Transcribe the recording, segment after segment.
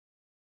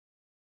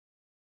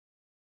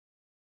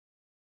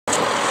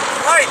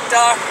Alright,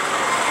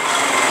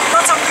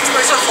 got something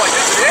special for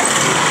you today.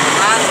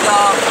 And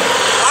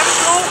one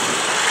blue,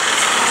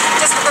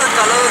 just look at the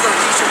colors of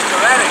the t-shirt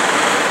you're wearing.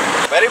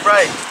 Very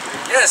bright.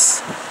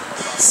 Yes.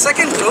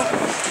 Second clue,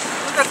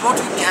 look at what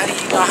we carry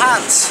in our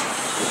hands.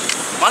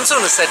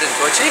 Monsoon is set in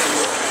Kochi.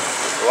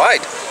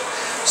 Right.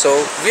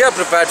 So we are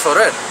prepared for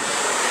it.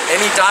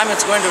 Anytime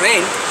it's going to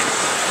rain.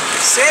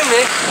 Same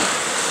way,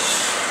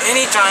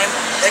 anytime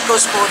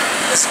EcoSport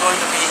is going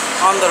to be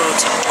on the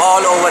roads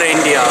all over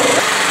India.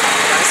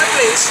 There is a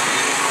place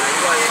where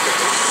you are able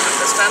to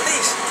understand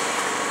these.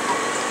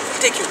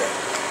 We'll take you there.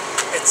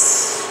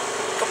 It's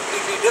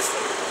completely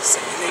different. It's a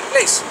unique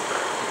place.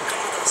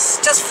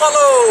 Just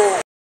follow.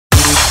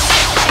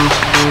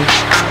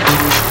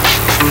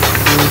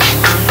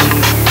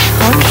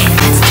 Okay,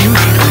 let's do it.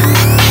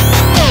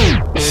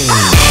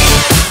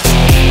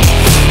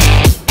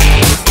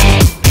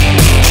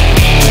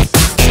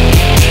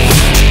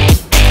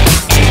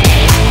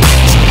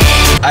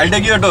 I'll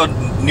take you to a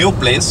new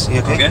place.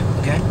 Okay.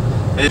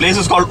 The place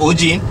is called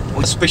Ojin.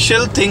 The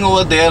special thing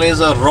over there is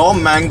a raw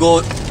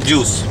mango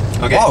juice.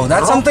 Okay. Wow,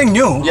 that's something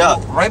new. Yeah.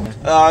 Right.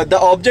 The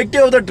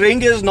objective of the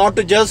drink is not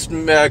to just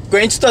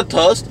quench the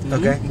thirst,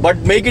 but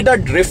make it a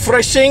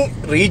refreshing,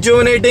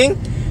 rejuvenating,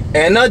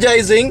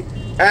 energizing,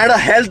 and a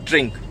health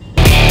drink.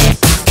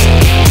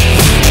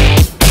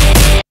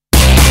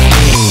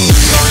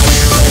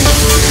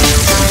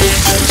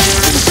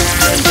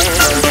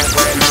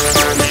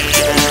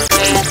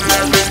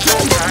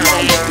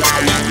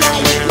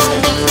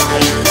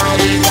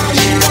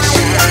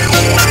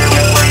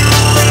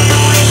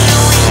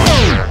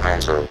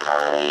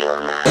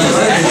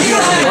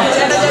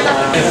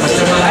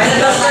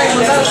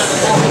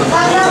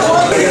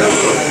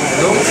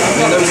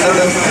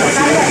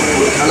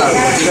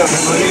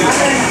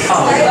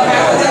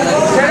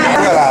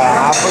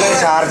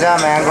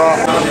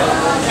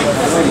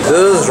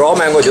 This is raw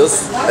mango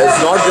juice. It's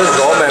not just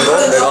raw mango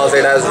because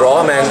it has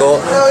raw mango,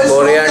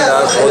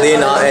 coriander,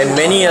 pudina and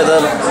many other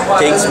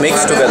things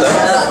mixed together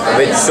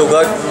with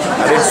sugar,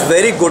 and it's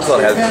very good for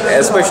health,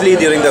 especially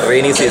during the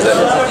rainy season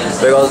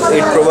because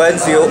it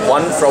prevents you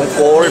from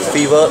cold,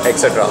 fever,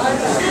 etc.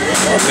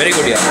 Very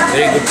good, yeah.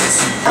 Very good.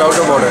 Doubt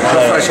about it.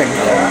 Refreshing.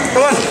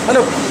 Come on,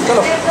 Anup.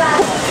 Chalo.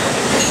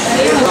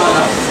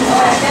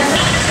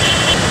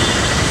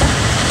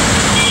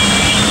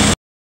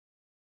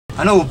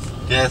 Anup,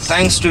 Yes.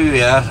 thanks to you,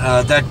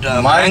 yeah. That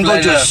My mango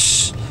pleasure.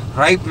 juice,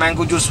 ripe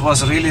mango juice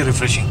was really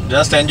refreshing.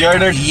 Just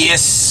enjoyed it.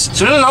 Yes.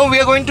 So now we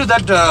are going to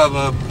that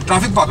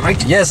traffic park,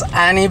 right? Yes,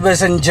 Annie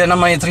Besant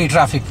Janamaitri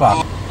traffic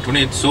park.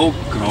 Today it's so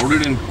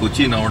crowded in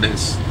Kochi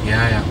nowadays.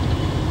 Yeah.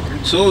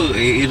 It's so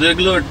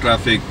irregular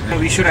traffic.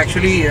 We should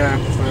actually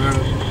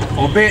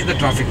obey the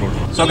traffic rule.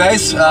 So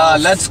guys,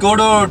 let's go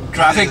to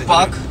traffic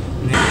park.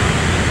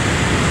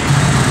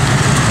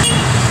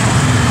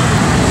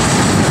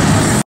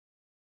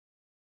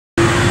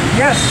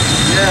 Yes.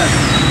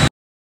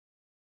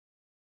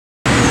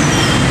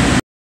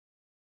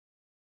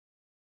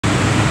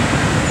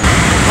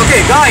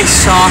 Okay, guys.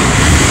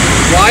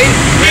 White,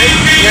 red,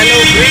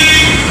 yellow,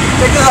 green.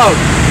 Check this out.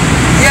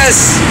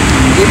 Yes,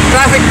 the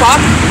traffic park,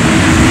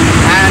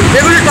 and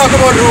we're going to talk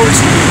about rules.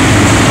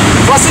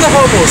 First and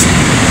foremost,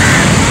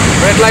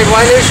 red light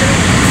violation,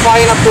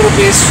 fine up to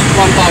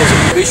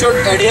 ₹1,000. We should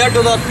adhere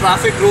to the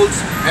traffic rules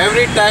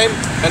every time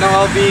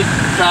whenever we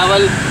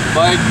travel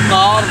by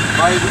car,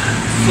 by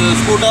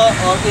scooter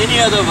or any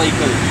other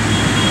vehicle.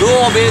 Do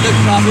obey the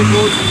traffic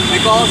rules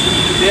because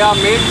they are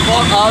made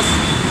for us,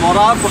 for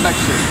our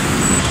protection.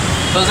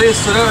 So this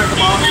is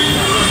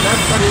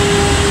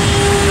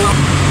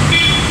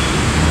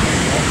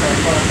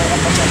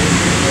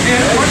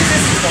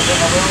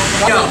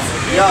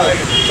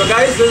So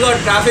guys, this is a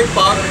traffic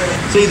park.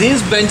 See,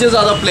 these benches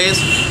are the place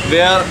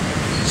where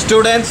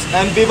students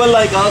and people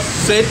like us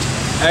sit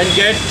and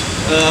get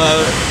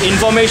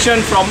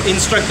information from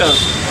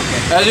instructors.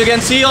 As you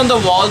can see on the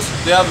walls,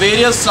 there are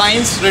various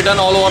signs written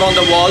all over on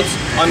the walls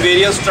on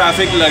various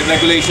traffic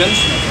regulations.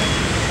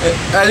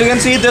 As you can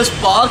see, this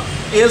park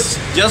is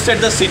just at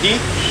the city,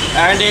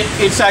 and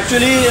it's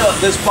actually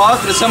this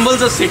park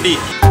resembles a city.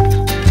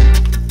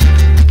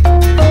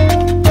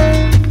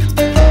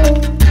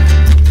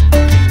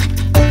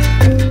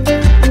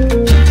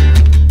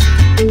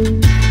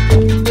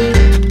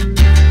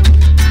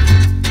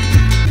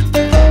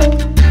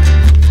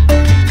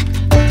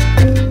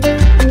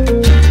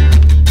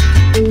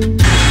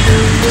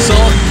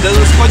 This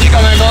is Kochi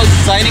Kommandos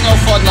signing off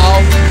for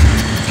now.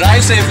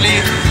 Drive safely,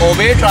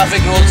 obey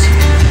traffic rules,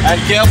 and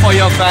care for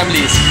your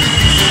families.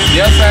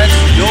 Dear friends,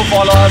 do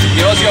follow us,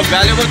 give us your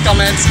valuable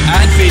comments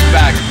and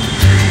feedback.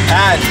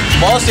 And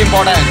most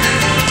important,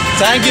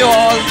 thank you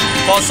all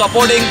for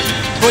supporting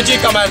Kochi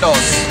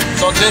Kommandos.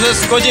 So this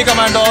is Kochi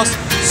Kommandos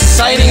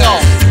signing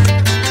off.